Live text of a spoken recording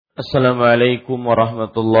Assalamualaikum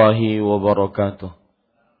warahmatullahi wabarakatuh.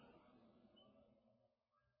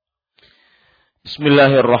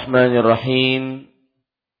 Bismillahirrahmanirrahim.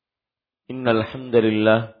 Innal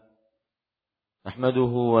hamdalillah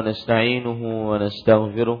nahmaduhu wa nasta'inuhu wa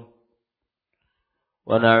nastaghfiruh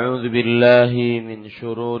wa na'udzu billahi min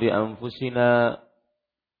shururi anfusina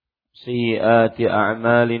sayyiati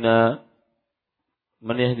a'malina.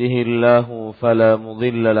 Man yahdihillahu fala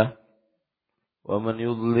mudilla lahu ومن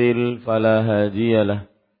يضلل فلا هادي له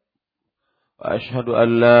وأشهد أن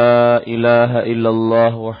لا إله إلا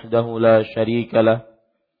الله وحده لا شريك له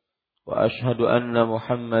وأشهد أن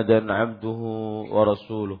محمدا عبده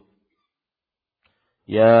ورسوله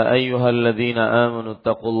يا أيها الذين آمنوا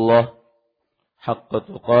اتقوا الله حق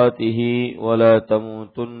تقاته ولا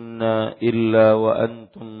تموتن إلا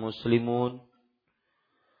وأنتم مسلمون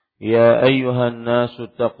يا أيها الناس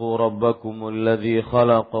اتقوا ربكم الذي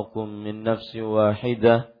خلقكم من نفس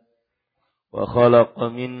واحدة وخلق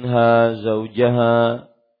منها زوجها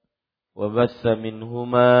وبث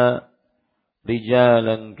منهما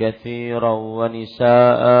رجالا كثيرا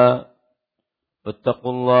ونساء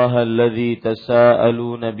واتقوا الله الذي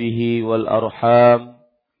تساءلون به والأرحام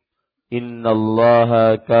إن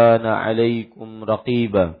الله كان عليكم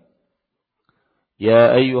رقيبا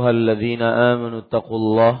يا أيها الذين آمنوا اتقوا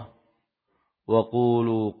الله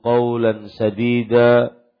وقولوا قولا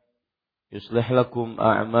سديدا يصلح لكم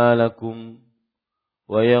أعمالكم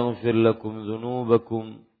ويغفر لكم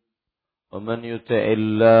ذنوبكم ومن يطع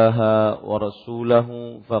الله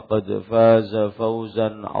ورسوله فقد فاز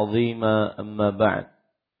فوزا عظيما أما بعد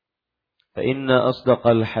فإن أصدق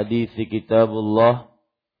الحديث كتاب الله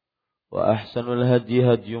وأحسن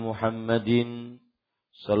الهدي هدي محمد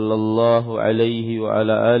صلى الله عليه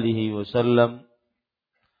وعلى آله وسلم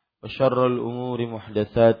وشر الأمور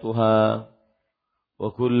محدثاتها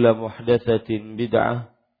وكل محدثة بدعة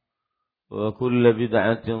وكل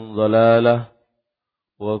بدعة ضلالة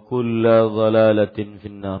وكل ضلالة في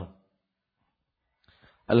النار.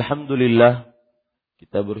 Alhamdulillah,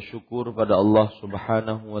 kita bersyukur pada Allah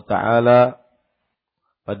Subhanahu wa taala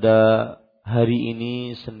pada hari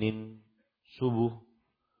ini Senin subuh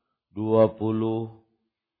 20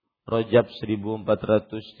 Rajab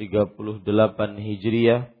 1438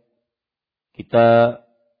 Hijriah, kita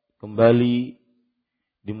kembali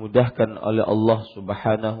dimudahkan oleh Allah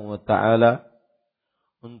Subhanahu wa taala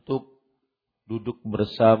untuk duduk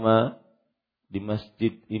bersama di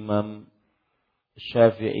Masjid Imam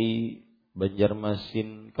Syafi'i,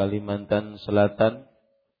 Banjarmasin, Kalimantan Selatan.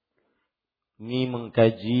 Ini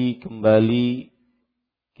mengkaji kembali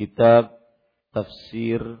kitab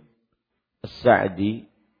Tafsir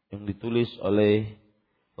As-Sa'di yang ditulis oleh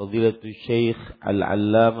Fadilatul Syekh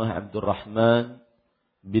Al-Allamah Abdurrahman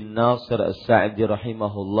bin Nasir As-Sa'di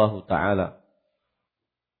rahimahullahu ta'ala.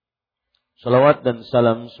 Salawat dan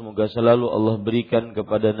salam semoga selalu Allah berikan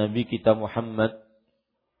kepada Nabi kita Muhammad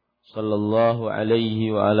sallallahu alaihi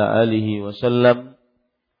wa ala alihi wasallam,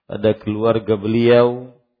 pada keluarga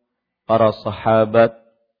beliau, para sahabat,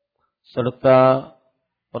 serta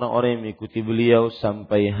orang-orang yang mengikuti beliau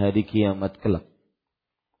sampai hari kiamat kelak.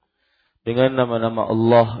 Dengan nama-nama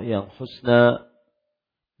Allah yang husna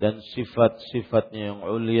dan sifat-sifatnya yang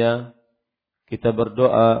ulia, kita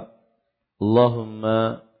berdoa,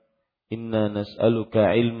 Allahumma inna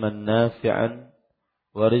nas'aluka ilman nafi'an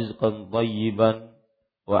wa rizqan thayyiban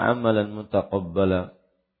wa amalan mutaqabbala.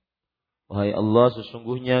 Wahai Allah,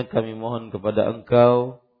 sesungguhnya kami mohon kepada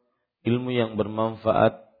Engkau ilmu yang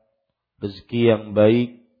bermanfaat, rezeki yang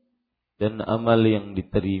baik, dan amal yang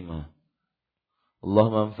diterima.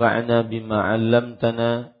 Allahumma anfa'na bima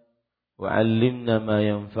 'allamtana wa 'allimna ma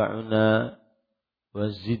yanfa'una wa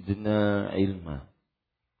zidna ilma.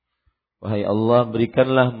 Wahai Allah,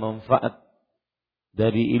 berikanlah manfaat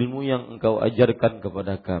dari ilmu yang Engkau ajarkan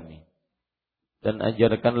kepada kami, dan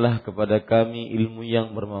ajarkanlah kepada kami ilmu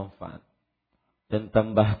yang bermanfaat, dan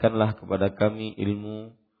tambahkanlah kepada kami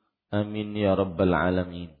ilmu. Amin ya rabbal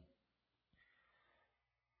alamin.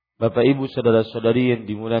 Bapak Ibu saudara-saudari yang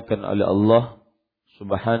dimuliakan oleh Allah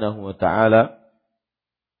Subhanahu wa ta'ala,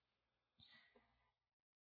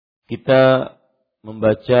 kita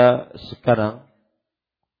membaca sekarang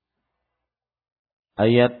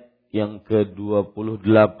ayat yang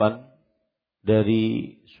ke-28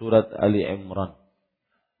 dari surat Ali Imran.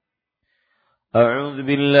 A'udzu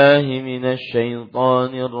billahi minasy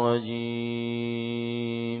syaithanir rajim.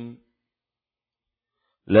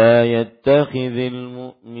 لا يتخذ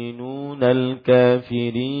المؤمنون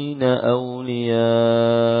الكافرين أولياء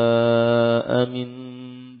من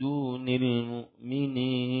دون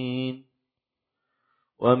المؤمنين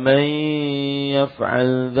وَمَن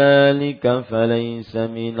يَفْعَلْ ذَلِكَ فَلَيْسَ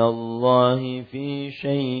مِنَ اللَّهِ فِي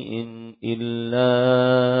شَيْءٍ إِلَّا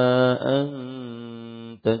أَن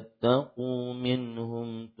تَتَّقُوا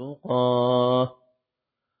مِنْهُمْ تُقَاةً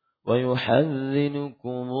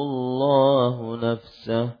وَيُحَذِّرُكُمُ اللَّهُ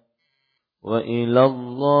نَفْسَهُ وَإِلَى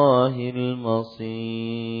اللَّهِ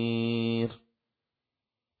الْمَصِيرُ.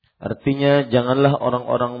 Artinya, janganlah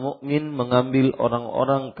orang-orang mukmin mengambil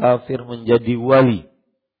orang-orang kafir menjadi wali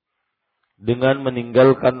dengan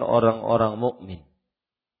meninggalkan orang-orang mukmin.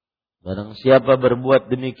 Barang siapa berbuat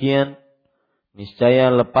demikian, niscaya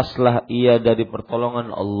lepaslah ia dari pertolongan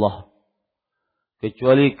Allah,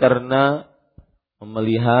 kecuali karena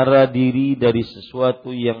memelihara diri dari sesuatu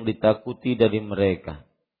yang ditakuti dari mereka.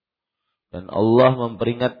 Dan Allah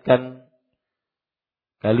memperingatkan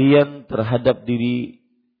kalian terhadap diri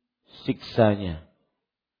siksanya.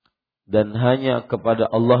 Dan hanya kepada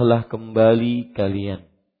Allah lah kembali kalian.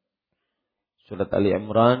 Surat Ali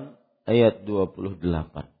Imran ayat 28.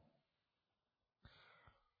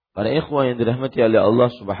 Para ikhwah yang dirahmati oleh Allah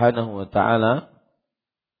Subhanahu wa taala,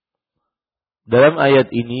 dalam ayat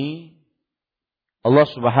ini Allah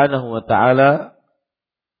Subhanahu wa taala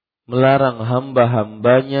melarang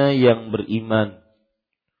hamba-hambanya yang beriman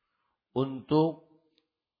untuk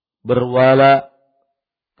berwala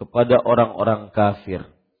kepada orang-orang kafir,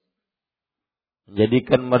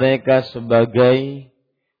 menjadikan mereka sebagai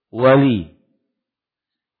wali,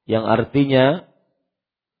 yang artinya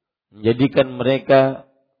menjadikan mereka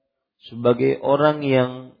sebagai orang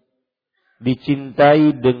yang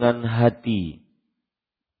dicintai dengan hati,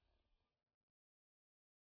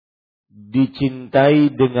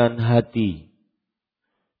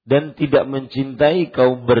 dan tidak mencintai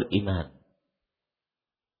kaum beriman.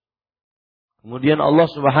 Kemudian Allah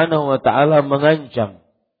Subhanahu wa taala mengancam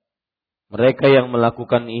mereka yang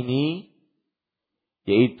melakukan ini,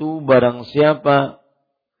 yaitu barang siapa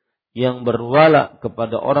yang berwala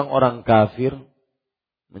kepada orang-orang kafir,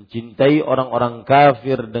 mencintai orang-orang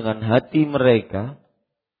kafir dengan hati mereka,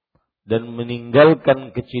 dan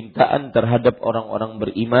meninggalkan kecintaan terhadap orang-orang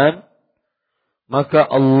beriman, maka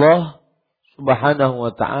Allah Subhanahu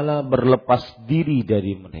wa ta'ala berlepas diri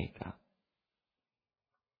dari mereka.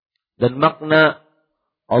 Dan makna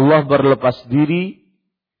Allah berlepas diri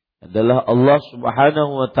adalah Allah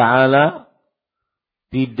Subhanahu wa ta'ala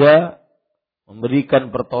tidak memberikan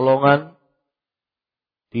pertolongan,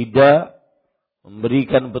 tidak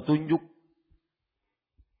memberikan petunjuk,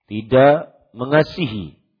 tidak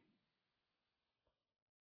mengasihi.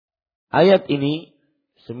 Ayat ini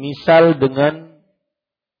semisal dengan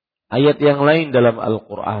ayat yang lain dalam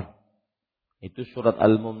Al-Quran. Itu surat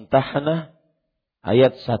Al-Mumtahanah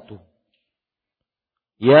ayat 1.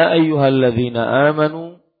 Ya ayyuhalladzina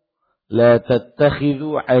amanu la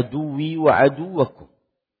tattakhidhu aduwwi wa aduwakum.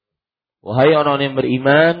 Wahai orang-orang yang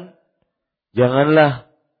beriman, janganlah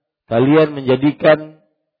kalian menjadikan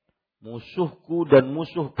musuhku dan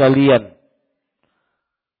musuh kalian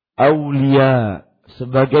awliya,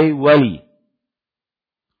 sebagai wali,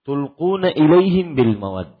 tulquna ilaihim bil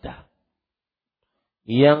mawaddah,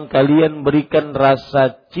 yang kalian berikan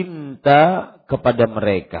rasa cinta kepada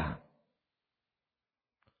mereka,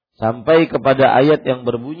 sampai kepada ayat yang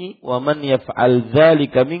berbunyi wa man yaf'al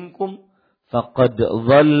dzalika minkum faqad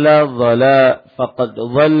dhalla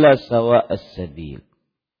sawa'as sabil.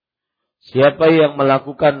 Siapa yang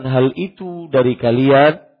melakukan hal itu dari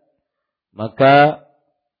kalian, maka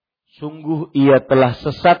sungguh ia telah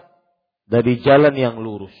sesat dari jalan yang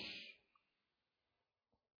lurus.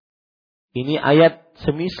 Ini ayat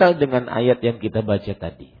semisal dengan ayat yang kita baca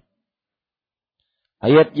tadi.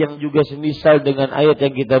 Ayat yang juga semisal dengan ayat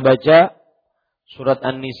yang kita baca, surat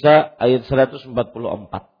An-Nisa ayat 144.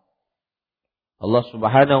 Allah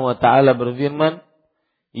Subhanahu wa ta'ala berfirman,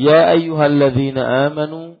 Ya ayyuhalladzina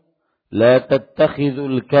amanu la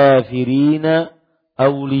tattakhidhul kafirina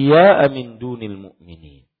awliya'a min dunil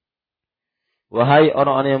mu'minin. Wahai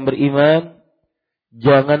orang-orang yang beriman,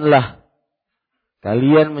 janganlah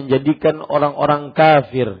kalian menjadikan orang-orang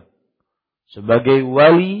kafir sebagai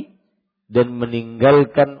wali dan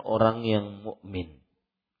meninggalkan orang yang mukmin.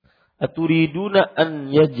 Aturiduna an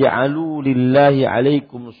yaj'alu lillahi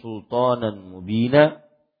 'alaikum sultanan mubina?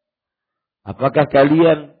 Apakah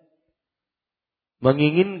kalian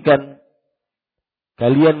menginginkan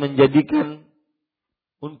kalian menjadikan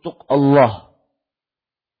untuk Allah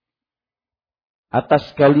atas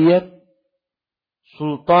kalian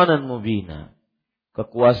sultanan mubina,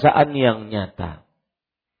 kekuasaan yang nyata?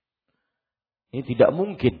 Ini tidak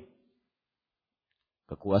mungkin.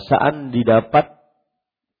 Kekuasaan didapat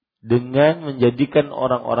dengan menjadikan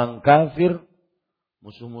orang-orang kafir,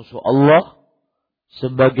 musuh-musuh Allah,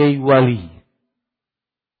 sebagai wali.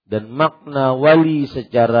 Dan makna wali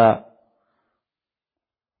secara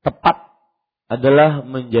tepat adalah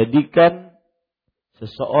menjadikan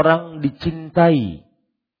seseorang dicintai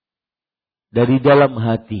dari dalam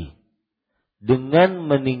hati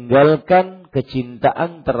dengan meninggalkan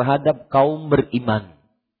kecintaan terhadap kaum beriman.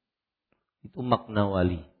 Itu makna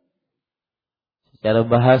wali. Secara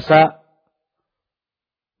bahasa,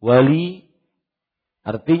 wali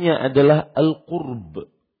artinya adalah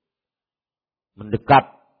al-qurb,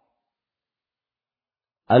 mendekat.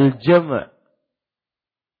 Al-jama',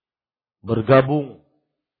 bergabung.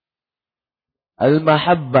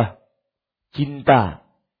 Al-mahabbah, cinta.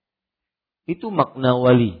 Itu makna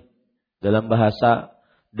wali. Dalam bahasa,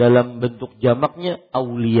 dalam bentuk jamaknya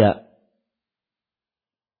aulia.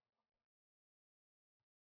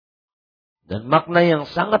 Dan makna yang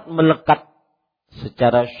sangat melekat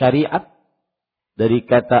secara syariat dari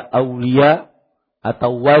kata aulia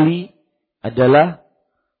atau wali adalah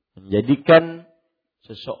menjadikan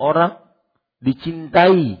seseorang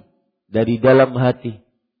dicintai dari dalam hati.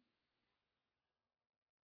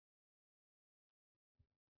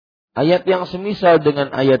 Ayat yang semisal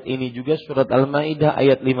dengan ayat ini juga surat Al-Maidah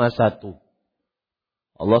ayat 51.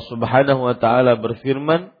 Allah Subhanahu wa taala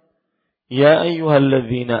berfirman, "Ya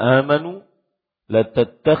ayyuhalladzina amanu la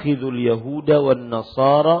tattakhidul yahuda wan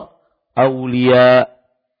nasara awliya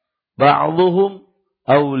ba'dhuhum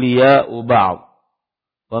awliya'u ba'd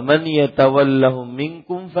wa man yatawallahum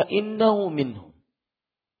minkum fa innahu minhum."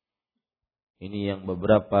 Ini yang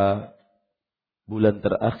beberapa bulan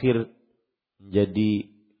terakhir menjadi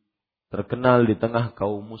terkenal di tengah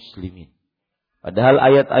kaum muslimin. Padahal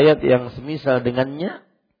ayat-ayat yang semisal dengannya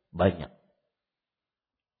banyak.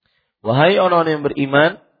 Wahai orang yang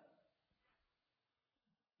beriman,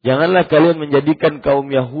 janganlah kalian menjadikan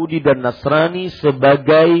kaum Yahudi dan Nasrani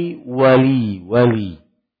sebagai wali-wali.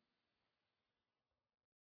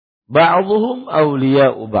 Ba'dhuhum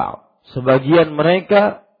awliya'u ba'd. Sebagian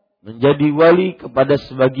mereka menjadi wali kepada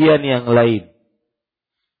sebagian yang lain.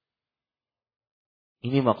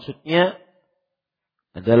 Ini maksudnya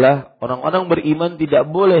adalah orang-orang beriman tidak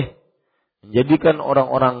boleh menjadikan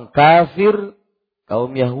orang-orang kafir, kaum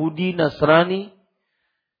Yahudi, Nasrani,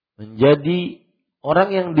 menjadi orang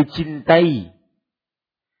yang dicintai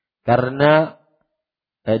karena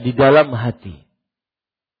di dalam hati.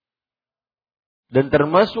 Dan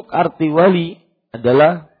termasuk arti wali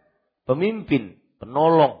adalah pemimpin,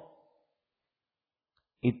 penolong.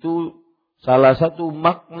 Itu salah satu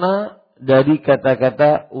makna dari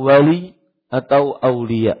kata-kata wali atau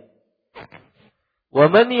aulia. Wa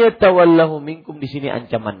man yatawallahu minkum, di sini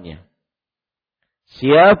ancamannya.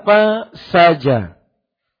 Siapa saja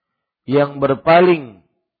yang berpaling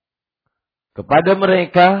kepada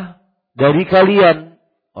mereka dari kalian,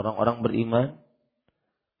 orang-orang beriman,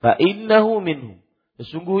 fa innahu minhum,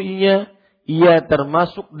 sesungguhnya ia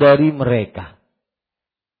termasuk dari mereka,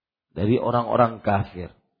 dari orang-orang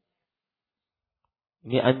kafir.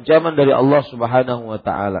 Ini ancaman dari Allah Subhanahu wa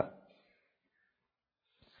taala.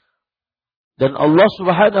 Dan Allah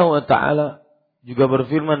Subhanahu wa taala juga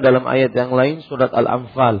berfirman dalam ayat yang lain, surat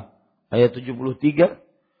Al-Anfal ayat 73,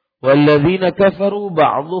 "Walladzina kafaru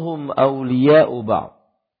ba'dhuhum awliya'u ba'd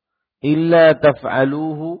illa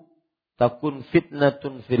taf'aluhu takun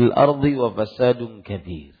fitnatun fil ardi wa fasadun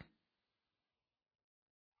kabir."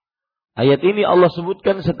 Ayat ini Allah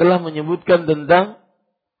sebutkan setelah menyebutkan tentang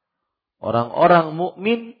orang-orang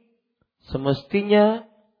mukmin semestinya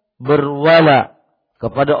berwala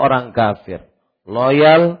kepada orang kafir,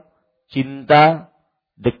 loyal, cinta,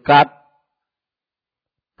 dekat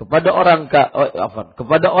kepada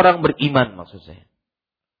kepada orang beriman, maksud saya,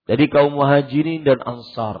 dari kaum muhajirin dan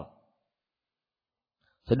ansar.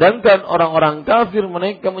 Sedangkan orang-orang kafir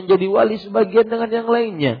mereka menjadi wali sebagian dengan yang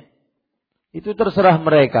lainnya. Itu terserah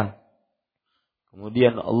mereka.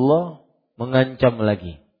 Kemudian Allah mengancam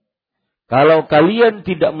lagi. Kalau kalian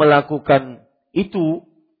tidak melakukan itu,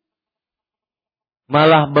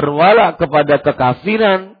 malah berwala kepada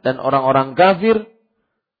kekafiran dan orang-orang kafir,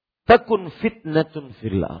 takun fitnatun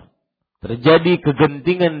fil ardh, terjadi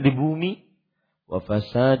kegentingan di bumi, wa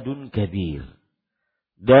fasadun kabir,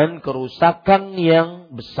 dan kerusakan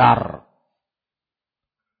yang besar.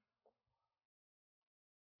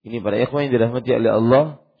 Ini para ikhwan yang dirahmati oleh Allah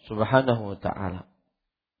Subhanahu wa taala.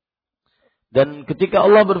 Dan ketika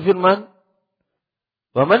Allah berfirman,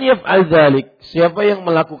 "Wa man yaf'al dzalik," siapa yang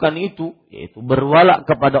melakukan itu, yaitu berwala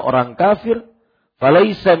kepada orang kafir,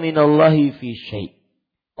 falaisa minallahi fi syai',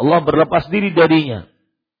 Allah berlepas diri darinya,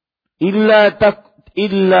 illa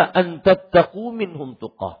an tattaqu minhum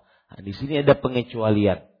tuqah. Nah, di sini ada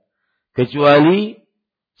pengecualian. Kecuali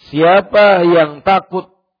siapa yang takut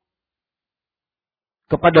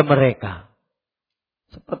kepada mereka,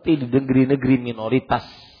 seperti di negeri-negeri minoritas,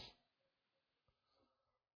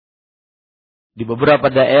 di beberapa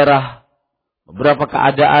daerah, beberapa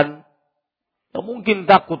keadaan yang mungkin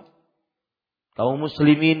takut kaum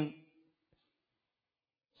muslimin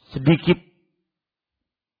sedikit,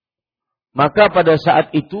 maka pada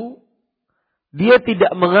saat itu dia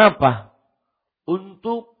tidak mengapa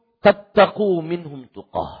untuk tattaqu minhum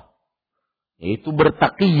tuqah, yaitu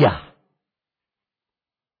bertaqiyah,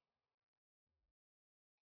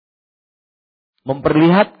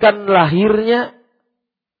 memperlihatkan lahirnya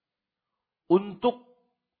untuk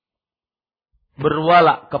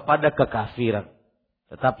berwala kepada kekafiran,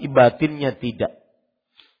 tetapi batinnya tidak.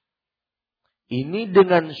 Ini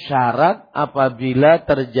dengan syarat apabila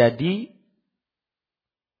terjadi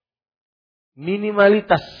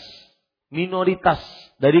minoritas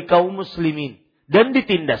dari kaum muslimin dan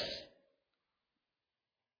ditindas.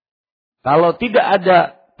 Kalau tidak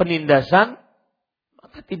ada penindasan,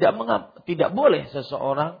 maka tidak boleh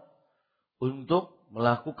seseorang untuk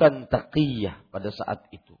melakukan taqiyah pada saat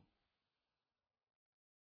itu.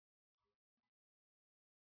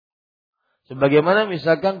 Sebagaimana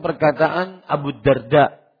misalkan perkataan Abu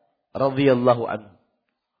Darda radhiyallahu anhu.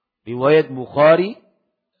 Riwayat Bukhari,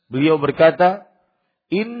 beliau berkata,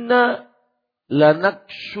 "Inna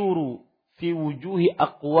lanakshuru fi wujuhi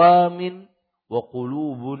aqwamin wa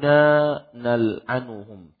qulubuna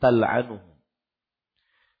tal'anuhum."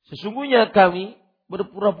 Sesungguhnya kami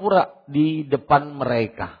berpura-pura di depan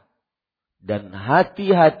mereka dan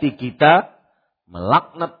hati-hati kita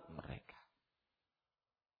melaknat mereka.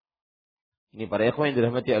 Ini para ikhwan yang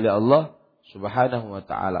dirahmati oleh Allah Subhanahu wa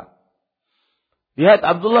taala. Lihat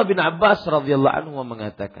Abdullah bin Abbas radhiyallahu anhu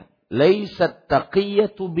mengatakan, "Laisat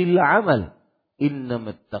taqiyatu bil amal,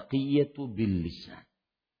 innamat taqiyatu bil lisan."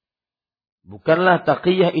 Bukanlah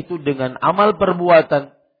taqiyah itu dengan amal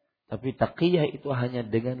perbuatan, tapi taqiyah itu hanya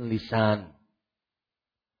dengan lisan.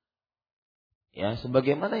 Ya,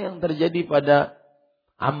 sebagaimana yang terjadi pada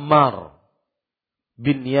Ammar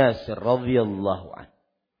bin Yasir radhiyallahu anhu.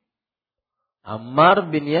 Ammar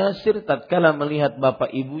bin Yasir tatkala melihat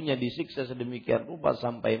bapak ibunya disiksa sedemikian rupa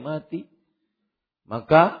sampai mati,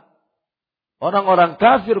 maka orang-orang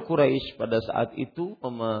kafir Quraisy pada saat itu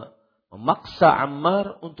memaksa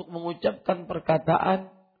Ammar untuk mengucapkan perkataan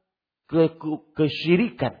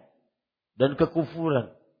kesyirikan dan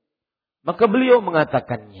kekufuran. Maka beliau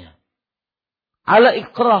mengatakannya ala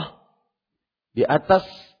ikrah, di atas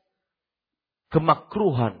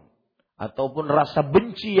kemakruhan ataupun rasa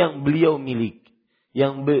benci yang beliau miliki,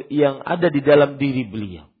 yang ada di dalam diri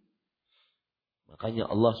beliau. Makanya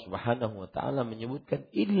Allah Subhanahu wa taala menyebutkan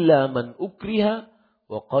illa man ukriha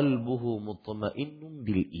wa qalbuhu mutmainnun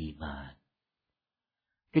bil iman.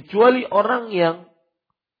 Kecuali orang yang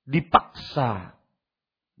dipaksa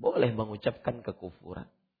boleh mengucapkan kekufuran.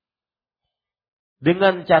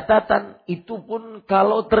 Dengan catatan itu pun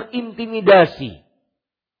kalau terintimidasi.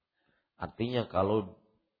 Artinya kalau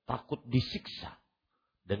takut disiksa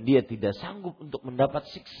dan dia tidak sanggup untuk mendapat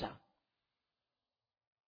siksa.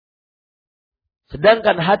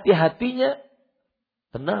 Sedangkan hati-hatinya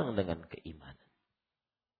tenang dengan keimanan.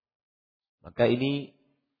 Maka ini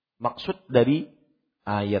maksud dari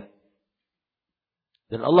ayat.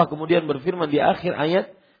 Dan Allah kemudian berfirman di akhir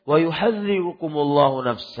ayat, "Wa yuhadzirukumullahu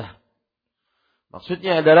nafsah."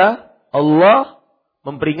 Maksudnya adalah Allah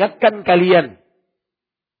memperingatkan kalian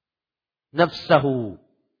nafsahu,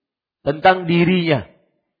 tentang dirinya,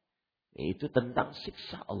 yaitu tentang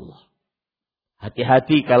siksa Allah.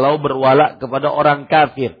 Hati-hati kalau berwala kepada orang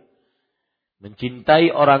kafir,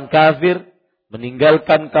 mencintai orang kafir,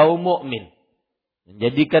 meninggalkan kaum mukmin,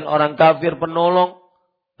 menjadikan orang kafir penolong,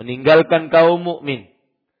 meninggalkan kaum mukmin,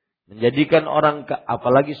 menjadikan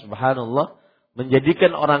apalagi subhanallah,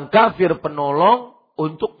 menjadikan orang kafir penolong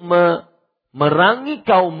untuk memerangi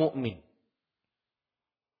kaum mukmin.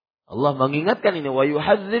 Allah mengingatkan ini, wa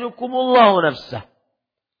yuhadzirukumullahu nafsah.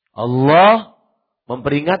 Allah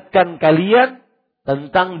memperingatkan kalian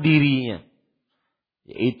tentang dirinya,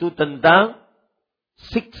 yaitu tentang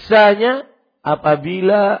siksanya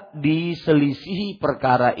apabila diselisihi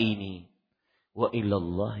perkara ini. Wa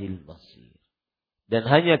ilallahil masir. Dan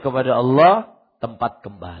hanya kepada Allah tempat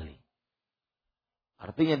kembali.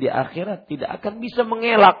 Artinya di akhirat tidak akan bisa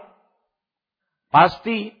mengelak.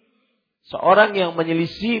 Pasti seorang yang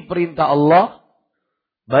menyelisih perintah Allah,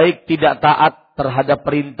 baik tidak taat terhadap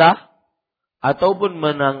perintah ataupun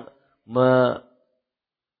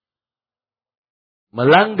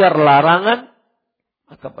melanggar larangan,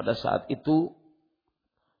 maka pada saat itu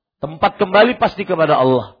tempat kembali pasti kepada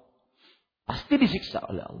Allah. pasti disiksa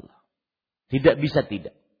oleh Allah. Tidak bisa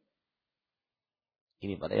tidak.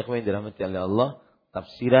 Ini para ikhwan yang dirahmati oleh Allah,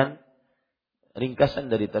 tafsiran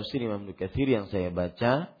ringkasan dari tafsir Imam Kajian yang saya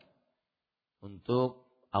baca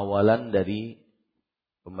untuk awalan dari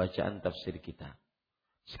pembacaan tafsir kita.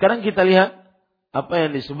 Sekarang kita lihat apa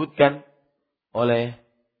yang disebutkan oleh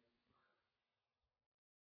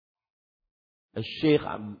Syekh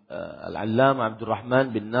Al-Allamah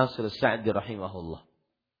Abdurrahman bin Nasir As-Sa'di rahimahullah.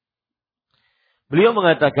 Beliau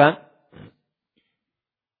mengatakan,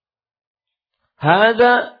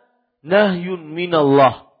 "Hada nahyun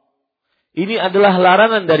minallah." Ini adalah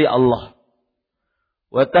larangan dari Allah.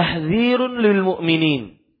 Wa tahdzirun lil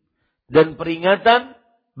mu'minin. Dan peringatan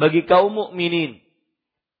bagi kaum mukminin.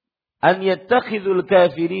 An yattakhidul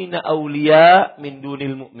kafirina awliya min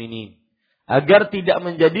dunil mu'minin. Agar tidak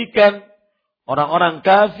menjadikan orang-orang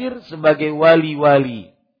kafir sebagai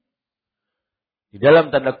wali-wali. Di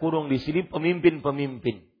dalam tanda kurung di sini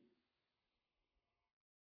pemimpin-pemimpin.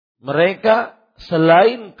 Mereka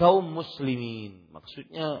selain kaum muslimin.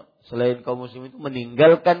 Maksudnya selain kaum muslimin itu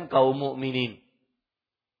meninggalkan kaum mukminin.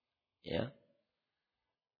 Ya.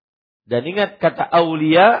 Dan ingat kata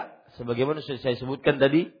aulia, sebagaimana sudah saya sebutkan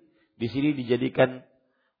tadi, di sini dijadikan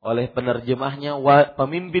oleh penerjemahnya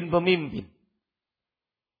pemimpin-pemimpin.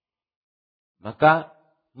 Maka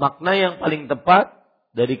makna yang paling tepat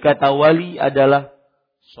dari kata wali adalah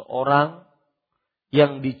seorang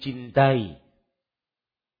yang dicintai.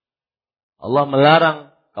 Allah melarang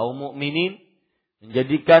kaum mukminin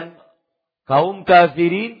menjadikan kaum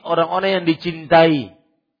kafirin orang-orang yang dicintai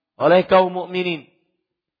oleh kaum mukminin,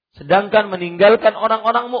 sedangkan meninggalkan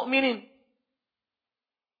orang-orang mukminin.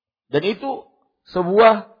 Dan itu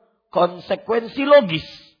sebuah konsekuensi logis.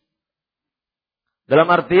 Dalam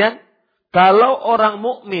artian, kalau orang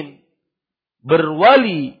mukmin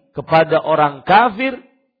berwali kepada orang kafir,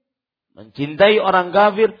 mencintai orang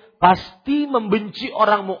kafir, pasti membenci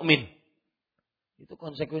orang mukmin. Itu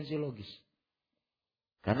konsekuensi logis.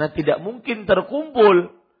 Karena tidak mungkin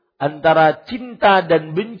terkumpul antara cinta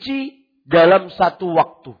dan benci dalam satu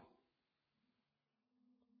waktu.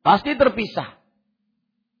 Pasti terpisah.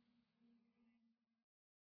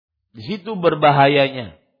 Di situ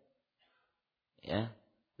berbahayanya. Ya.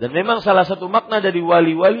 Dan memang salah satu makna dari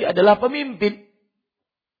wali-wali adalah pemimpin.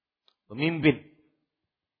 Pemimpin.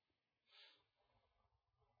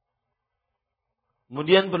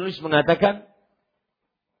 Kemudian penulis mengatakan,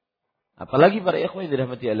 apalagi para ikhwan yang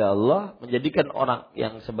dirahmati oleh Allah, menjadikan orang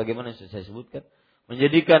yang sebagaimana yang saya sebutkan,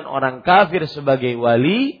 menjadikan orang kafir sebagai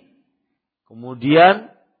wali, kemudian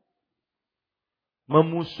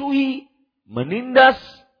memusuhi, menindas,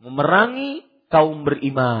 memerangi kaum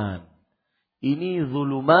beriman. Ini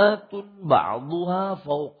zulumatun ba'duha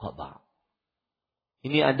fawqa ba'd.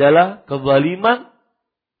 Ini adalah kezaliman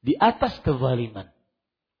di atas kezaliman.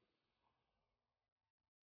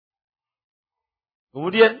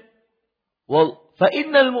 Kemudian, fa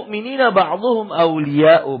innal mu'minina ba'dhuhum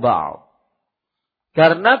awliya'u ba'd.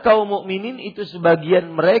 Karena kaum mukminin itu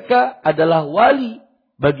sebagian mereka adalah wali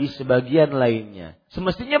bagi sebagian lainnya.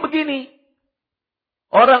 Semestinya begini.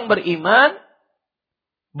 Orang beriman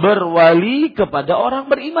berwali kepada orang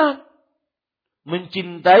beriman.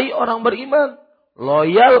 Mencintai orang beriman.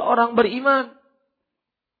 Loyal orang beriman.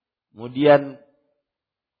 Kemudian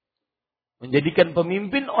menjadikan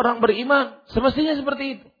pemimpin orang beriman. Semestinya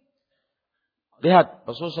seperti itu. Lihat,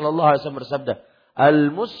 Rasulullah SAW bersabda,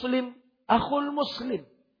 Al-Muslim akhul Muslim.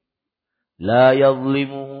 La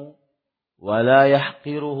yadlimuhu, wa la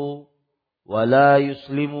yahqiruhu, wa la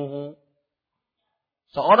yuslimuhu.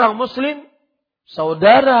 Seorang Muslim,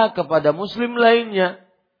 saudara kepada Muslim lainnya,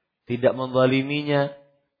 tidak menzaliminya,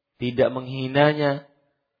 tidak menghinanya,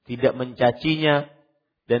 tidak mencacinya,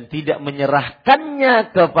 dan tidak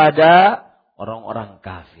menyerahkannya kepada orang-orang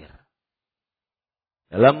kafir.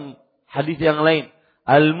 Dalam hadis yang lain,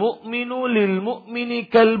 al-mu'minu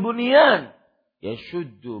lil-mu'mini kal-bunyan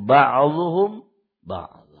yashuddu ba'dhuhum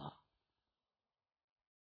ba'dha.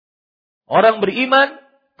 Orang beriman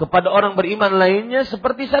kepada orang beriman lainnya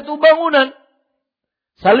seperti satu bangunan,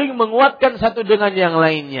 saling menguatkan satu dengan yang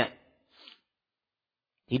lainnya.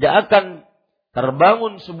 Tidak akan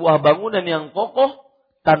terbangun sebuah bangunan yang kokoh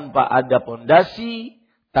tanpa ada pondasi,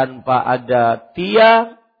 tanpa ada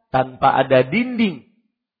tiang, tanpa ada dinding.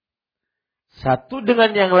 Satu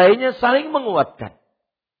dengan yang lainnya saling menguatkan.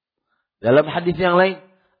 Dalam hadis yang lain,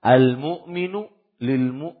 al-mu'minu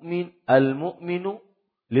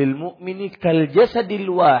lil-mu'mini kal jasadil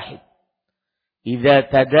wahid. Idza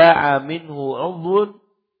tada'a minhu 'udhun.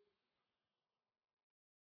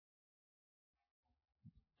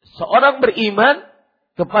 Seorang beriman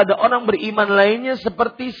kepada orang beriman lainnya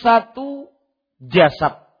seperti satu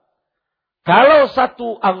jasad. Kalau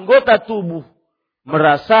satu anggota tubuh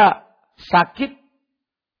merasa sakit,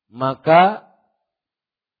 maka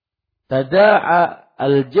tada'a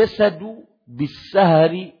al-jasadu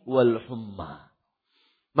bis-sahari wal humma.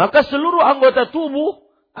 Maka seluruh anggota tubuh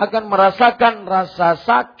akan merasakan rasa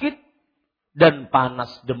sakit dan panas,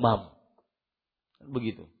 demam.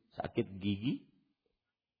 Begitu. Sakit gigi,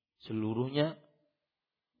 seluruhnya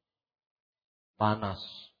panas,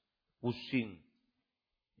 pusing,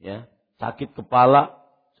 ya, sakit kepala,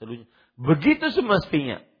 seluruhnya. Begitu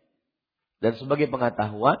semestinya. Dan sebagai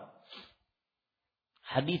pengetahuan,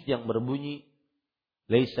 hadis yang berbunyi,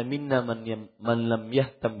 "Laisa minna man lam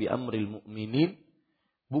yahtam bi amril mu'minin,"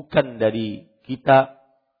 bukan dari kita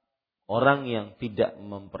orang yang tidak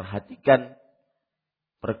memperhatikan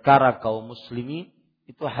perkara kaum muslimin.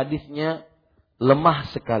 Itu hadisnya lemah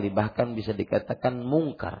sekali, bahkan bisa dikatakan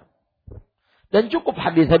mungkar. Dan cukup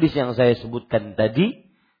hadis-hadis yang saya sebutkan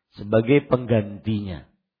tadi sebagai penggantinya.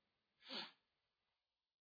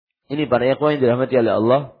 Ini para ikhwan yang dirahmati oleh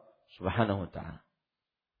Allah Subhanahu wa ta'ala.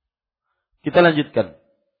 Kita lanjutkan.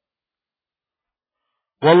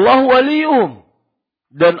 Wallahu waliyuhum,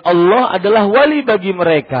 dan Allah adalah wali bagi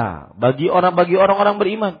mereka, bagi orang-orang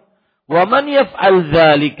beriman. Wa man yaf'al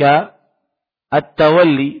dzalika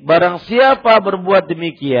at-tawalli, barang siapa berbuat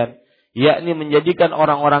demikian, yakni menjadikan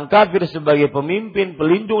orang-orang kafir sebagai pemimpin,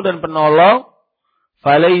 pelindung dan penolong,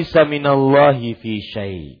 falaisa minallahi fi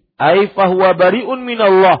syai', ai fahuwa bari'un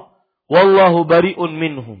minallah wallahu bari'un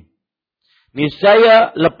minhum.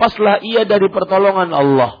 Niscaya lepaslah ia dari pertolongan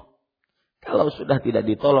Allah. Kalau sudah tidak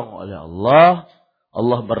ditolong oleh Allah,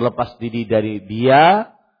 Allah berlepas diri dari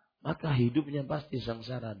dia, maka hidupnya pasti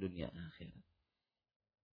sengsara dunia akhirat.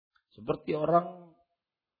 Seperti orang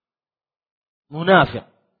munafik.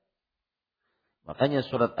 Makanya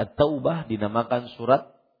surat At-Taubah dinamakan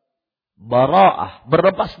surat Bara'ah,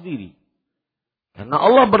 berlepas diri. Karena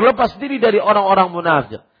Allah berlepas diri dari orang-orang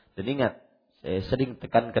munafik. Dan ingat, saya sering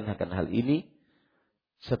tekankan akan hal ini,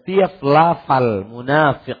 setiap lafal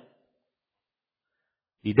munafik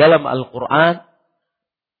di dalam Al-Quran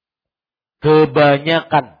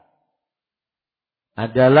kebanyakan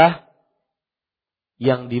adalah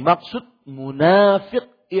yang dimaksud munafik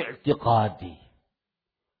i'tiqadi.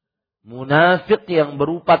 Munafik yang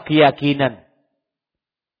berupa keyakinan.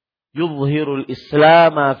 Yuzhirul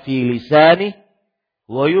islama fi lisanih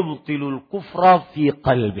wa yubtilul kufra fi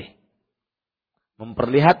qalbih.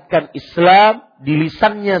 Memperlihatkan Islam di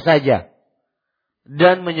lisannya saja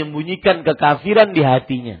dan menyembunyikan kekafiran di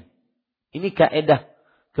hatinya. Ini kaidah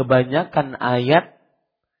kebanyakan ayat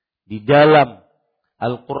di dalam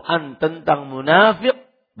Al-Quran tentang munafik,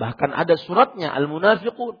 bahkan ada suratnya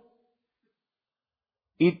Al-Munafiqun.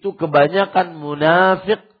 Itu kebanyakan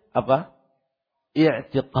munafik apa?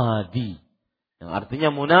 I'tiqadi. Yang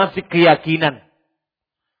artinya munafik keyakinan.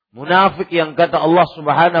 Munafik yang kata Allah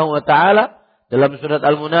Subhanahu wa ta'ala dalam surat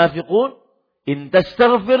Al-Munafiqun, in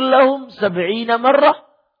tastaghfir lahum 70 marrah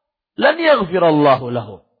lan yaghfirallahu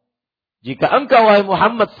lahum. Jika engkau wahai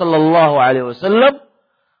Muhammad sallallahu alaihi wasallam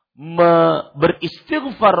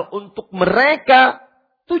beristighfar untuk mereka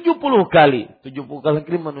 70 kali. 70 kali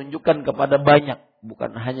ini menunjukkan kepada banyak,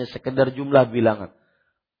 bukan hanya sekedar jumlah bilangan.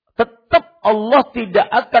 Tetap Allah tidak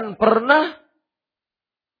akan pernah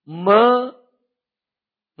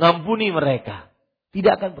mengampuni mereka.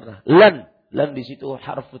 Tidak akan pernah. Lan di situ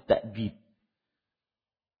harfu ta'bid.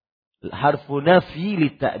 Harfu nafi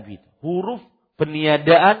li ta'bid. Huruf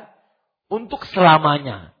peniadaan untuk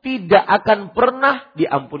selamanya. Tidak akan pernah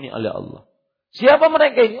diampuni oleh Allah. Siapa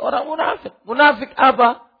mereka ini? Orang munafik. Munafik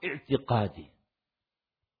apa? I'tiqadi.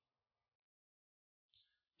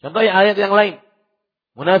 Contohnya ayat yang lain.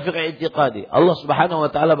 Munafik i'tiqadi. Allah Subhanahu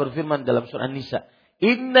wa ta'ala berfirman dalam surah An-Nisa.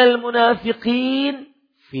 Innal munafiqin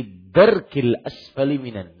fid darkil asfali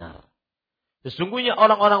minan nar. Sesungguhnya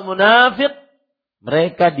orang-orang munafik,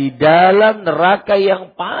 mereka di dalam neraka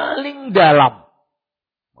yang paling dalam.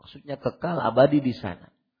 Maksudnya kekal abadi di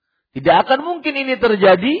sana. Tidak akan mungkin ini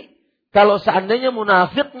terjadi kalau seandainya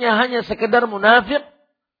munafiknya hanya sekedar munafik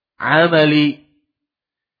amali.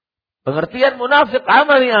 Pengertian munafik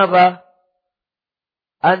amali apa?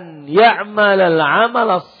 An ya'mal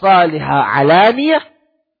al-amal as-salihah alaniyah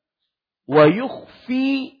wa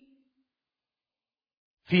yukhfi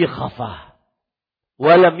fi khafah.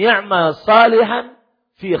 Walam ya'mal salihan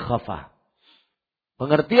fi khafah.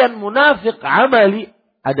 Pengertian munafik amali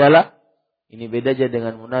adalah, ini beda aja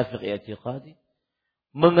dengan munafik i'tiqadi,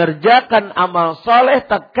 mengerjakan amal saleh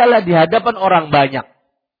tatkala di hadapan orang banyak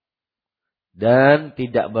dan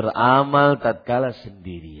tidak beramal tatkala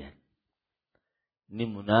sendirian. Ini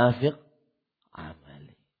munafik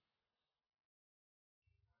amali.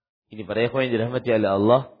 Ini para ikhwan yang dirahmati oleh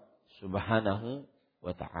Allah Subhanahu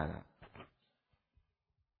wa ta'ala.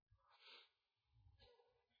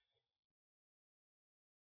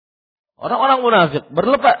 Orang-orang munafik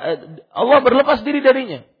Allah berlepas diri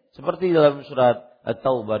darinya. Seperti dalam surat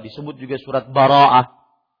At-Taubah disebut juga surat Bara'ah.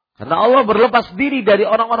 Karena Allah berlepas diri dari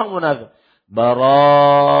orang-orang munafik.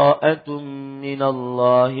 Bara'atum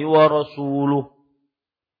minallahi wa rasuluh.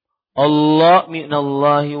 Allah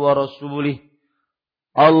minallahi wa rasulih.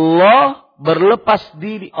 Allah berlepas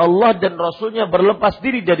diri, Allah dan Rasulnya berlepas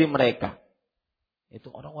diri dari mereka.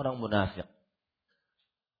 Itu orang-orang munafik.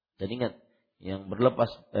 Dan ingat,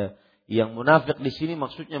 yang munafik di sini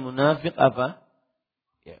maksudnya munafik apa?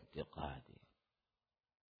 I'tiqadi.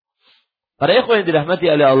 Para ikhwan yang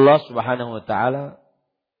dirahmati oleh Allah Subhanahu wa taala,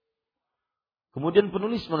 kemudian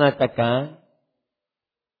penulis mengatakan,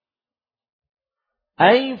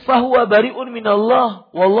 "Ai fahuwa bari'un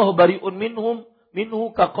minallah wallahu bari'un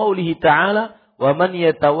minhu kaqaulihi ta'ala wa man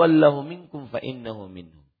yatawallahu minkum fa innahu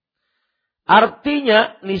minhum."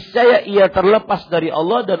 Artinya niscaya ia terlepas dari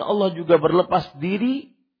Allah dan Allah juga berlepas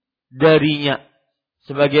diri darinya.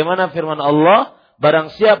 Sebagaimana firman Allah,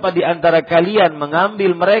 barang siapa di antara kalian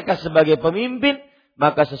mengambil mereka sebagai pemimpin,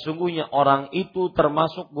 maka sesungguhnya orang itu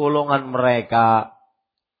termasuk golongan mereka.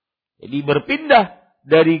 Jadi berpindah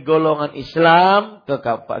dari golongan Islam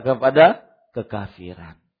kepada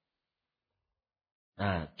kekafiran.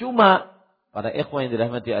 Nah, cuma para ikhwan yang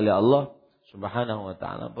dirahmati oleh Allah Subhanahu wa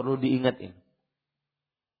taala perlu diingat ini.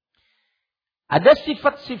 Ada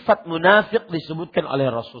sifat-sifat munafik disebutkan oleh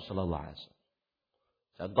Rasul sallallahu alaihi wasallam.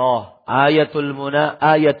 Contoh,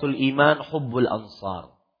 ayatul iman hubbul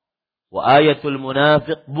ansar wa ayatul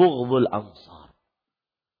munafiq bughdul ansar.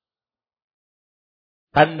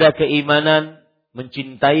 Tanda keimanan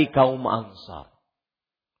mencintai kaum Ansar.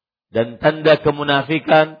 Dan tanda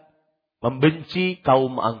kemunafikan membenci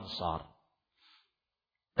kaum Ansar.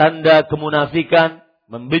 Tanda kemunafikan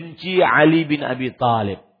membenci Ali bin Abi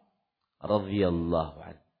Thalib radhiyallahu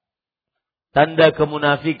anhu. Tanda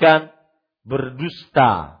kemunafikan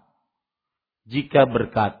berdusta jika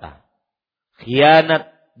berkata,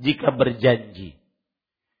 khianat jika berjanji,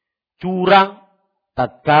 curang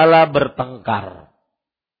tatkala bertengkar.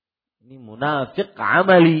 Ini munafik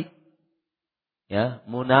amali. Ya,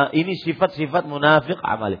 ini sifat-sifat munafik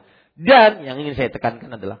amali. Dan yang ingin saya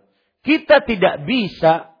tekankan adalah kita tidak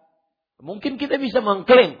bisa, mungkin kita bisa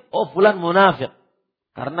mengklaim, oh fulan munafik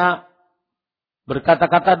karena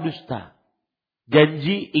berkata-kata dusta,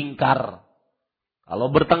 janji ingkar, kalau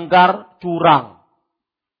bertengkar curang.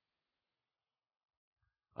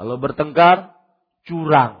 Kalau bertengkar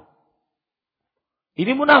curang.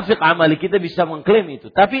 Ini munafik amali, kita bisa mengklaim itu.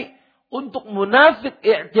 Tapi untuk munafik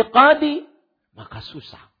i'tiqadi maka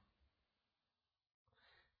susah.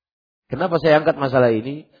 Kenapa saya angkat masalah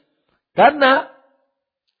ini? Karena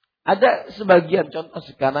ada sebagian contoh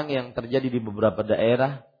sekarang yang terjadi di beberapa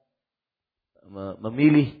daerah,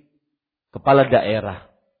 memilih kepala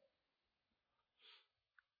daerah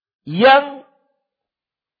yang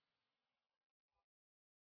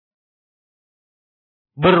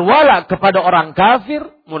berwala kepada orang kafir,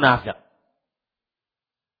 munafik.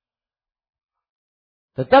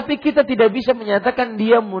 Tetapi kita tidak bisa menyatakan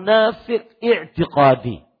dia munafik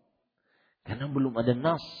i'tiqadi. Karena belum ada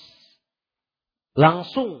nas.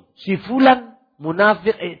 Langsung si fulan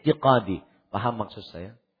munafik i'tiqadi. Paham maksud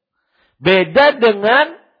saya? Beda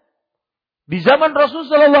dengan di zaman Rasul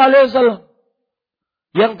sallallahu alaihi wasallam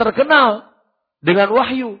yang terkenal dengan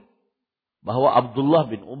wahyu bahwa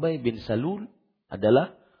Abdullah bin Ubay bin Salul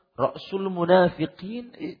adalah Rasul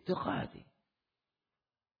munafiqin i'tiqadi.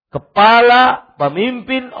 Kepala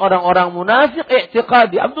pemimpin orang-orang munafik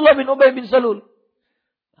i'tiqadi, Abdullah bin Ubay bin Salul.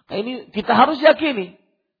 Maka ini kita harus yakini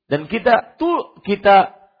dan kita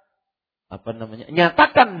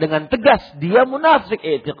nyatakan dengan tegas dia munafik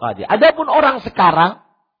i'tiqadi. Adapun orang sekarang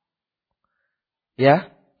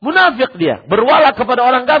ya, munafik dia, berwala kepada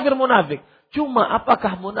orang kafir munafik. Cuma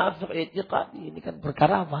apakah munafik i'tiqadi? Ini kan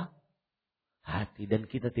perkara apa? Hati,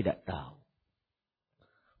 dan kita tidak tahu.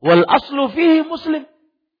 Wal aslu fihi muslim.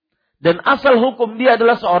 Dan asal hukum dia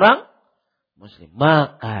adalah seorang muslim.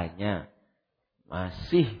 Makanya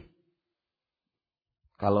masih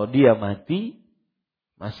kalau dia mati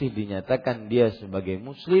masih dinyatakan dia sebagai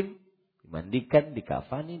muslim, dimandikan,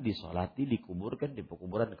 dikafani, disolati, dikuburkan di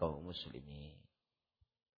pekuburan kaum muslimin.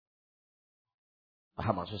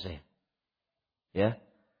 Paham maksud saya? Ya.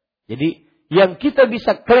 Jadi yang kita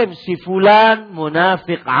bisa klaim si fulan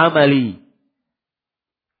munafik amali.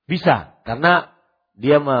 Bisa, karena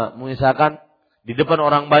dia misalkan di depan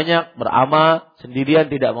orang banyak beramal, sendirian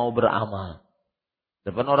tidak mau beramal.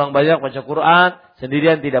 Depan orang banyak baca Quran,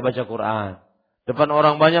 sendirian tidak baca Quran. Depan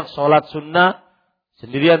orang banyak sholat sunnah,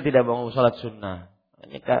 sendirian tidak bangun sholat sunnah.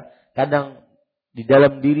 Kadang di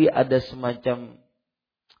dalam diri ada semacam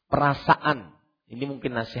perasaan. Ini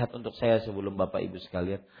mungkin nasihat untuk saya sebelum Bapak Ibu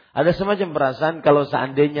sekalian. Ada semacam perasaan kalau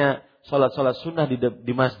seandainya sholat-sholat sunnah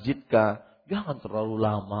di masjid jangan terlalu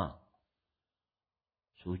lama.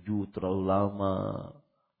 Sujud terlalu lama,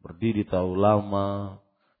 berdiri terlalu lama.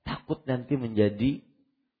 Takut nanti menjadi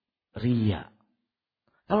riya.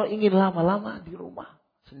 Kalau ingin lama-lama di rumah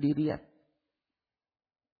sendirian.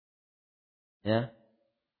 Ya.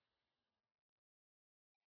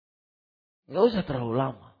 Enggak usah terlalu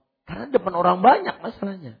lama. Karena depan orang banyak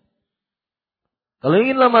masalahnya. Kalau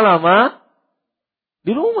ingin lama-lama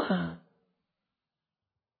di rumah.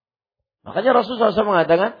 Makanya Rasulullah SAW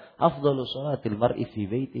mengatakan, afdalu sholatil mar'i fi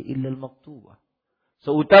baiti illa al-maktubah.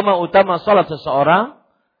 Seutama-utama salat seseorang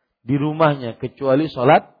di rumahnya kecuali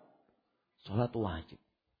salat wajib.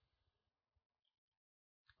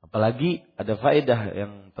 Apalagi ada faedah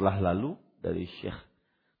yang telah lalu dari Syekh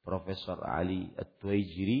Profesor Ali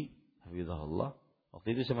At-Tuwaijiri hafizahullah. Waktu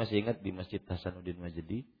itu saya masih ingat di Masjid Hasanuddin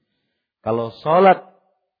Majdi. Kalau sholat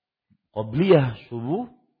qobliyah subuh,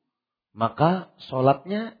 maka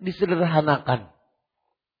sholatnya disederhanakan.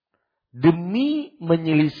 Demi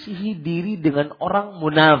menyelisihi diri dengan orang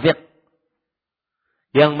munafik.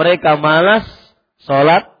 Yang mereka malas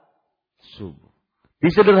sholat subuh.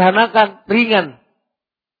 Disederhanakan, ringan.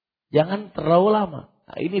 Jangan terlalu lama.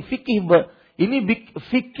 Nah, ini fikih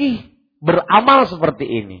beramal seperti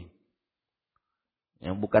ini.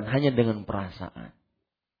 Yang bukan hanya dengan perasaan.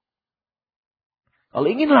 Kalau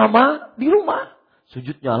ingin lama, di rumah.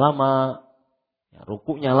 Sujudnya lama,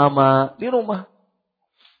 rukuknya lama, di rumah.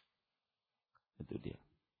 Itu dia.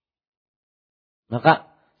 Maka,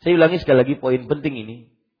 saya ulangi sekali lagi poin penting ini.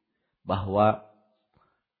 Bahwa,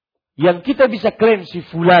 yang kita bisa klaim si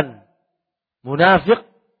fulan munafik,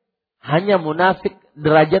 hanya munafik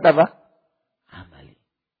derajat apa? Amali.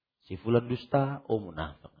 Si fulan dusta,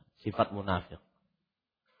 munafik. Sifat munafik.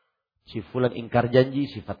 Si fulan ingkar janji,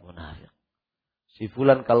 sifat munafik. Si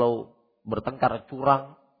fulan kalau bertengkar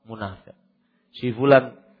curang, munafik. Si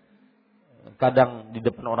fulan kadang di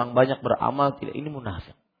depan orang banyak beramal, tidak, ini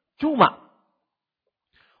munafik. Cuma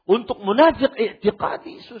untuk munafik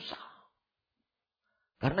i'tiqadi susah.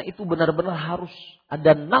 Karena itu benar-benar harus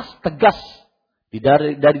ada nas tegas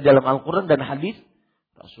dari dalam Al-Quran dan hadis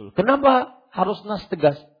Rasul. Kenapa harus nas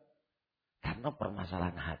tegas? Karena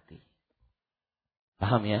permasalahan hati.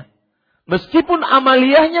 Paham ya? Meskipun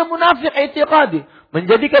amaliyahnya munafik i'tiqadi,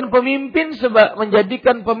 menjadikan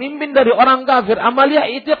pemimpin dari orang kafir, amaliyah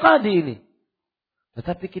i'tiqadi ini.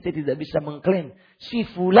 Tetapi kita tidak bisa mengklaim si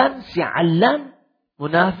fulan, si alan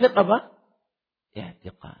munafik apa?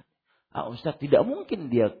 I'tiqadi. Ustaz, tidak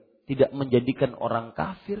mungkin dia tidak menjadikan orang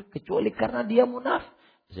kafir kecuali karena dia munafik.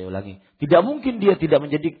 Saya ulangi, tidak mungkin dia tidak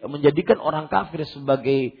menjadikan orang kafir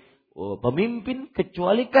sebagai pemimpin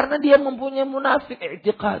kecuali karena dia mempunyai munafik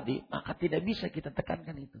i'tiqadi. Maka tidak bisa kita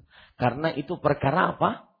tekankan itu. Karena itu perkara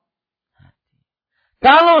apa?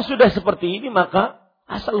 Kalau sudah seperti ini maka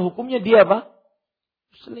asal hukumnya dia apa?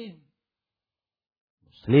 Muslim.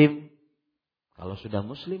 Kalau sudah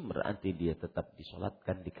muslim berarti dia tetap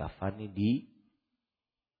disolatkan, dikafani,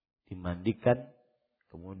 dimandikan,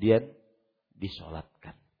 kemudian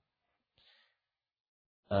disolatkan.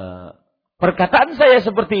 Perkataan saya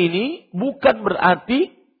seperti ini bukan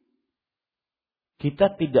berarti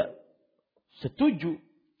kita tidak setuju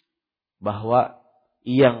bahwa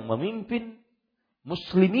yang memimpin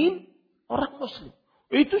muslimin orang muslim.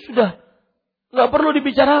 Itu sudah nggak perlu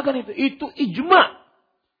dibicarakan itu. Itu ijma.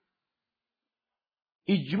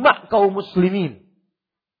 Ijma kaum muslimin.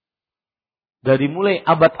 Dari mulai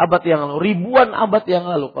abad-abad yang lalu, ribuan abad yang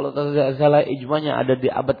lalu. Kalau tidak salah ijmanya ada di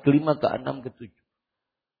abad ke-5, ke-6, ke-7.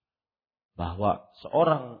 Bahwa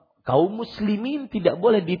seorang kaum muslimin tidak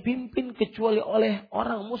boleh dipimpin kecuali oleh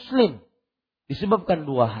orang muslim. Disebabkan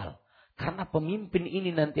dua hal. Karena pemimpin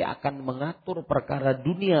ini nanti akan mengatur perkara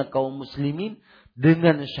dunia kaum muslimin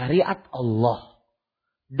dengan syariat Allah.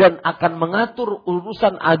 Dan akan mengatur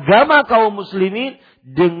urusan agama kaum muslimin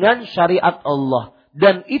dengan syariat Allah.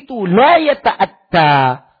 Dan itu la yata'atta.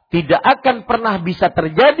 Tidak akan pernah bisa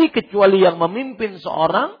terjadi kecuali yang memimpin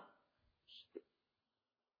seorang.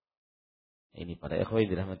 Ini para ikhwan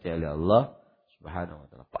dirahmati oleh Allah Subhanahu wa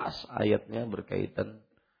taala. Pas ayatnya berkaitan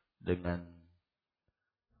dengan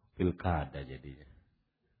pilkada jadinya.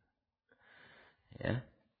 Ya.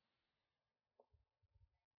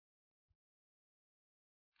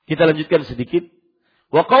 Kita lanjutkan sedikit.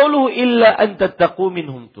 Wa qawluhu illa an tattaqu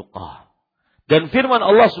minhum tuqah. Dan firman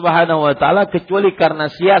Allah Subhanahu wa taala, kecuali karena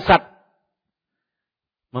siasat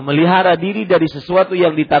memelihara diri dari sesuatu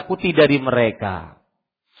yang ditakuti dari mereka.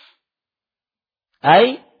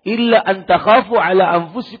 Ai illa an takhafu ala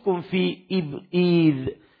anfusikum fi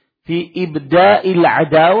ibda'il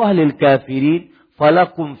adawah lil kafirin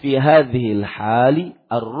falakum fi hadhihi al hali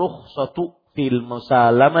ar-rukhsatu fil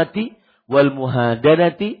musalamati wal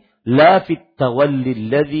muhadanati la fit tawalli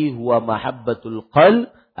alladhi huwa mahabbatul qalb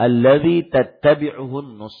alladhi tattabi'uhu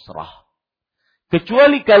an-nusrah.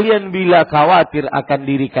 Kecuali kalian bila khawatir akan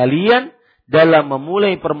diri kalian dalam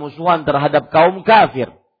memulai permusuhan terhadap kaum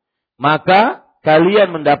kafir, maka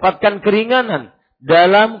kalian mendapatkan keringanan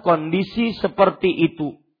dalam kondisi seperti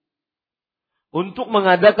itu untuk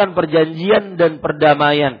mengadakan perjanjian dan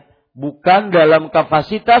perdamaian, bukan dalam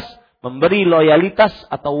kapasitas memberi loyalitas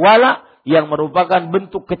atau wala yang merupakan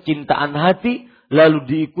bentuk kecintaan hati lalu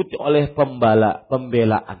diikuti oleh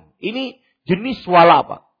pembelaan. Ini jenis wala,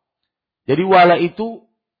 Pak. Jadi wala itu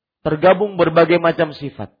tergabung berbagai macam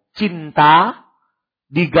sifat. Cinta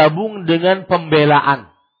digabung dengan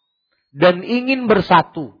pembelaan dan ingin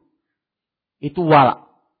bersatu. Itu wala.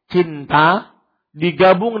 Cinta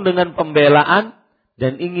digabung dengan pembelaan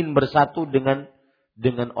dan ingin bersatu dengan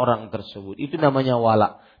orang tersebut. Itu namanya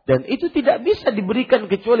wala. Dan itu tidak bisa diberikan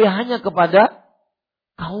kecuali hanya kepada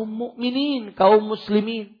kaum mukminin, kaum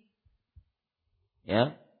muslimin.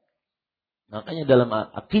 Ya. Makanya dalam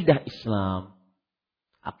akidah Islam,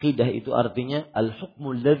 akidah itu artinya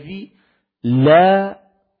al-hukmul ladzi la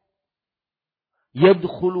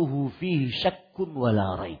yadkhuluhu fihi syakkun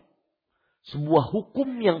wala raib. Sebuah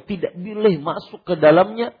hukum yang tidak boleh masuk ke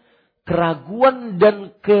dalamnya keraguan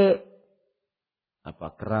dan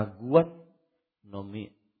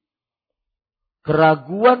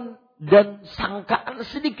keraguan dan sangkaan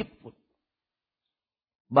sedikit pun.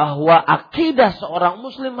 Bahwa akidah seorang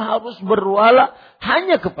muslim harus berwala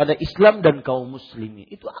hanya kepada Islam dan kaum muslimin.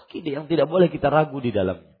 Itu akidah yang tidak boleh kita ragu di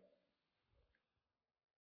dalamnya.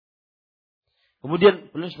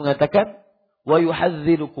 Kemudian penulis mengatakan, wa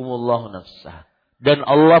yuhadzirukumullahu nafsah. Dan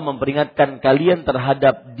Allah memperingatkan kalian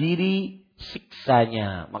terhadap diri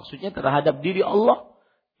siksanya. Maksudnya terhadap diri Allah,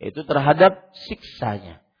 yaitu terhadap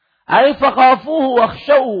siksanya. Ai fakhafuhu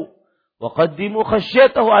wakhshawhu wa qaddimu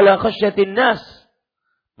khasyatahu ala khasyatin nas.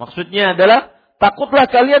 Maksudnya adalah takutlah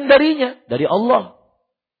kalian darinya, dari Allah.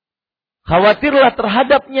 Khawatirlah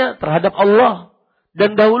terhadapnya, terhadap Allah.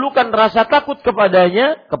 Dan dahulukan rasa takut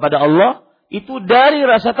kepadanya, kepada Allah, itu dari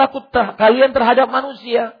rasa takut kalian terhadap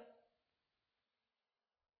manusia.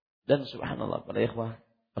 Dan subhanallah, para ikhwah,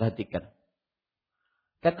 perhatikan.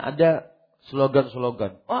 Kan ada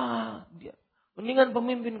slogan-slogan. Wah, dia mendingan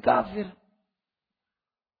pemimpin kafir.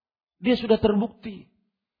 Dia sudah terbukti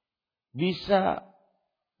bisa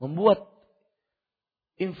membuat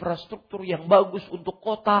infrastruktur yang bagus untuk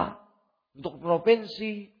kota, untuk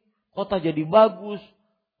provinsi. Kota jadi bagus,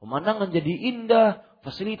 pemandangan jadi indah,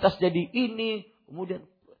 fasilitas jadi ini, kemudian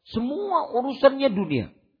semua urusannya dunia.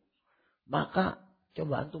 Maka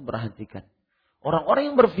coba antum perhatikan. Orang-orang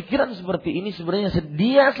yang berpikiran seperti ini sebenarnya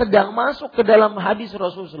dia sedang masuk ke dalam hadis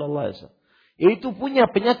Rasulullah SAW. Yaitu punya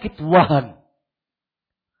penyakit wahan.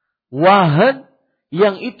 Wahan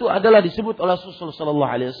yang itu adalah disebut oleh Rasulullah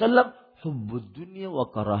sallallahu alaihi wasallam hubbud dunya wa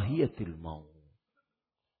karahiyatil maut.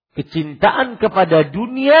 Kecintaan kepada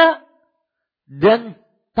dunia dan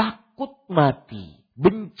takut mati,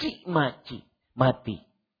 benci mati.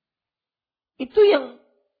 Itu yang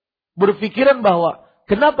berpikiran bahwa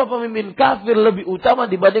kenapa pemimpin kafir lebih utama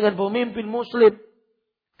dibandingkan pemimpin muslim?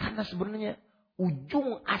 Karena sebenarnya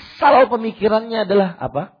ujung asal pemikirannya adalah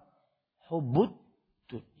apa? Hubbud.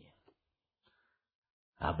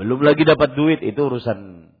 Nah, belum lagi dapat duit, itu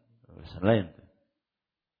urusan lain.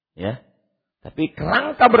 Ya. Tapi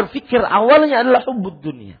kerangka berpikir awalnya adalah hubbud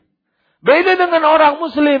dunia. Beda dengan orang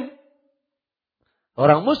muslim.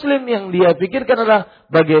 Orang muslim yang dia pikirkan adalah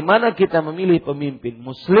bagaimana kita memilih pemimpin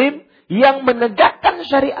muslim yang menegakkan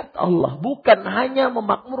syariat Allah. Bukan hanya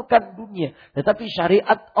memakmurkan dunia, tetapi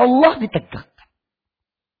syariat Allah ditegakkan.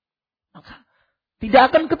 Maka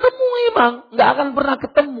tidak akan ketemu memang. Nggak akan pernah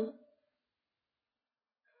ketemu.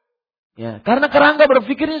 Ya, karena kerangka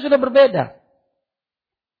berpikirnya sudah berbeda.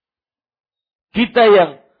 Kita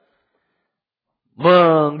yang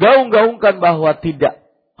menggaung-gaungkan bahwa tidak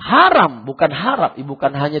haram, bukan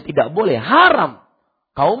hanya tidak boleh, haram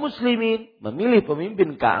kaum muslimin memilih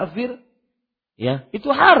pemimpin kafir, ya,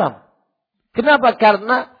 itu haram. Kenapa?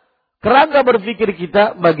 Karena kerangka berpikir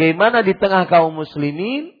kita bagaimana di tengah kaum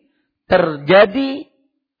muslimin terjadi,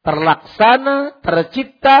 terlaksana,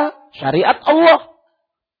 tercipta syariat Allah.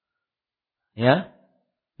 Ya,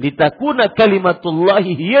 litakuna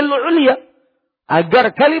kalimatullahi hiyal ulya,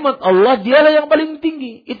 Agar kalimat Allah dialah yang paling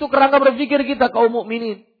tinggi. Itu kerangka berpikir kita kaum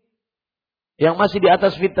mukminin yang masih di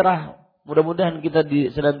atas fitrah. Mudah-mudahan kita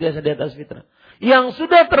senantiasa di atas fitrah. Yang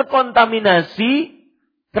sudah terkontaminasi,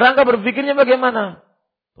 kerangka berpikirnya bagaimana?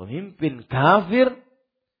 Pemimpin kafir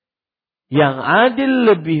yang adil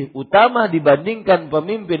lebih utama dibandingkan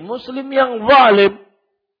pemimpin muslim yang zalim.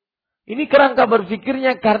 Ini kerangka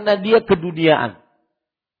berpikirnya karena dia keduniaan.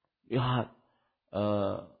 Ya,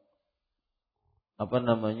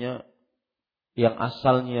 yang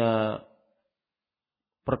asalnya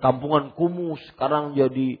perkampungan kumuh sekarang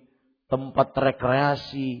jadi tempat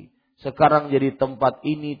rekreasi, sekarang jadi tempat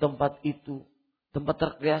ini, tempat itu.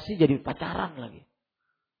 Tempat rekreasi jadi pacaran lagi.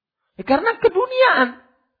 Karena keduniaan.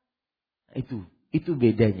 Itu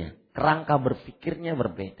bedanya. Kerangka berpikirnya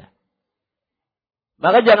berbeda.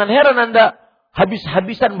 Maka jangan heran Anda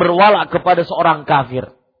habis-habisan berwala kepada seorang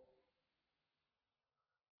kafir.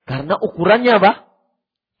 Karena ukurannya apa?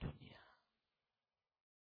 Dunia.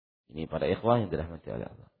 Ini para ikhwah yang dirahmati oleh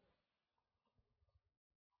Allah.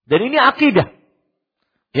 Dan ini akidah.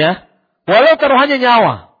 Ya. Walau taruhannya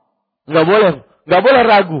nyawa. Enggak boleh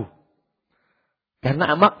ragu.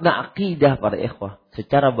 Karena makna akidah para ikhwah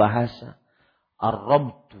secara bahasa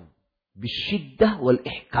ar-rabtu bisyiddah wal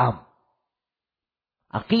ihkam.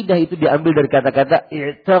 Akidah itu diambil dari kata-kata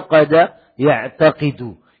i'taqada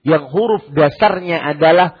ya'taqidu. Yang huruf dasarnya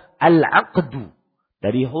adalah al-aqdu.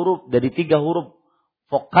 Dari 3 huruf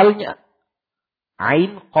vokalnya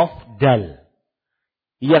ain qaf dal.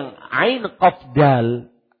 Yang ain qaf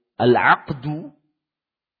dal al-aqdu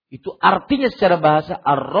itu artinya secara bahasa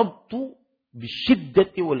ar-rabtu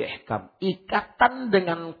bisyiddati wal ihkam. Ikatan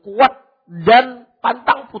dengan kuat dan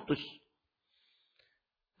pantang putus.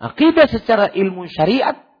 Akidah secara ilmu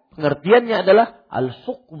syariat pengertiannya adalah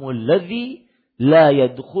al-hukmul ladzi la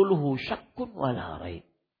yadkhuluhu syakkun wala raib.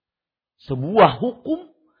 Sebuah hukum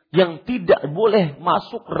yang tidak boleh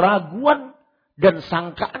masuk raguan dan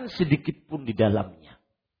sangkaan sedikit pun di dalamnya.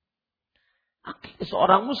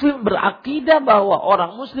 Seorang muslim berakidah bahwa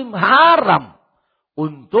orang muslim haram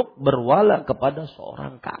untuk berwala kepada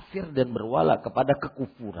seorang kafir dan berwala kepada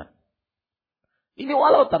kekufuran. Ini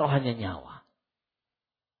walau taruhannya nyawa.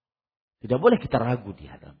 Tidak boleh kita ragu di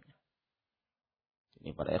hadapnya.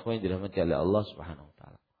 Ini para ikhwan yang dirahmati oleh Allah Subhanahu wa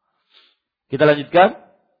taala. Kita lanjutkan.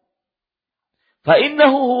 Fa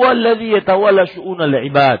innahu huwa alladhi yatawalla syu'unal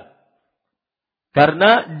ibad.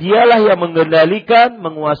 Karena dialah yang mengendalikan,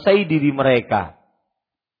 menguasai diri mereka.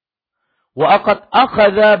 Wa aqad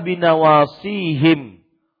akhadha binawasihim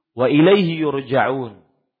wa ilaihi yurja'un.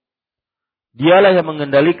 Dialah yang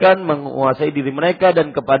mengendalikan, menguasai diri mereka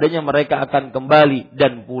dan kepadanya mereka akan kembali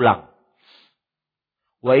dan pulang.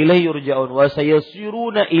 Wa ilaihi yurja'un wa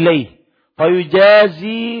sayasiruna ilaihi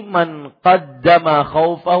fayujazi man qaddama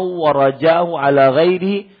khawfahu wa rajahu ala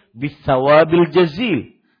ghairihi bisawabil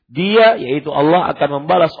jazil. Dia, yaitu Allah, akan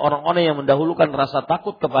membalas orang-orang yang mendahulukan rasa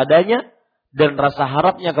takut kepadanya dan rasa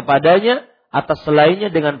harapnya kepadanya atas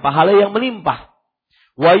selainnya dengan pahala yang melimpah.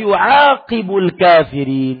 Wa yu'aqibul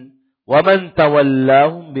kafirin wa man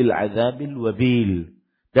tawallahum bil azabil wabil.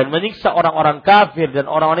 Dan menyiksa orang-orang kafir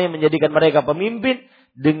dan orang-orang yang menjadikan mereka pemimpin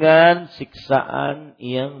dengan siksaan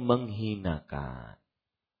yang menghinakan.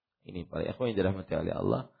 Ini para ikhwan yang dirahmati oleh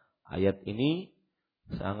Allah. Ayat ini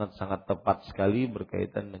sangat-sangat tepat sekali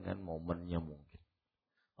berkaitan dengan momennya mungkin.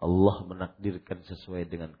 Allah menakdirkan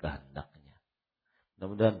sesuai dengan kehendaknya.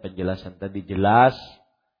 Mudah-mudahan penjelasan tadi jelas,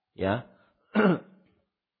 ya,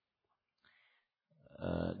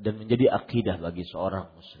 dan menjadi akidah bagi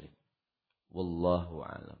seorang muslim. Wallahu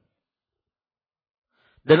a'lam.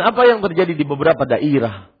 Dan apa yang terjadi di beberapa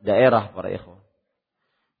daerah para ikhwan.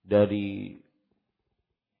 Dari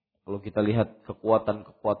kalau kita lihat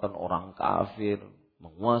kekuatan orang kafir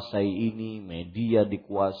menguasai ini, media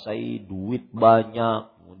dikuasai, duit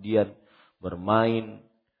banyak, kemudian bermain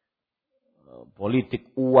politik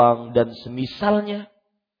uang dan semisalnya,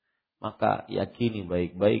 maka yakini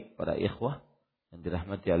baik-baik para ikhwah yang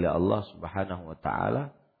dirahmati oleh Allah Subhanahu wa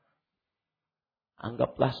taala,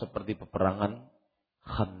 anggaplah seperti peperangan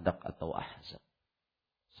Khandaq atau Ahzab.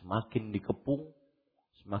 Semakin dikepung,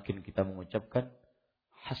 semakin kita mengucapkan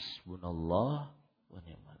hasbunallah wa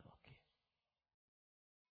ni'mal wakil.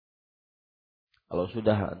 Kalau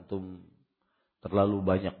sudah antum terlalu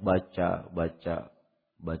banyak bacaan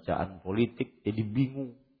politik, jadi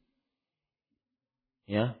bingung.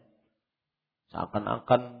 Ya.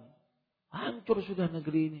 Seakan-akan hancur sudah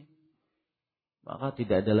negeri ini. Maka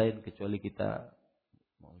tidak ada lain kecuali kita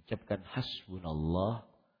mengucapkan hasbunallah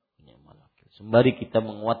wa ni'mal wakil. Sembari kita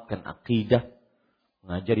menguatkan akidah,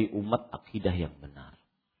 mengajari umat akidah yang benar.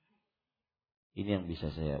 Ini yang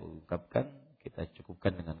bisa saya ungkapkan. kita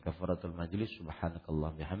cukupkan dengan kafaratul majlis.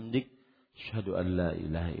 Subhanakallah bihamdik, asyhadu an la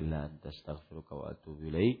ilaha illa anta astaghfiruka wa atubu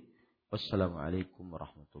ilaik. Wassalamualaikum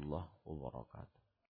warahmatullahi wabarakatuh.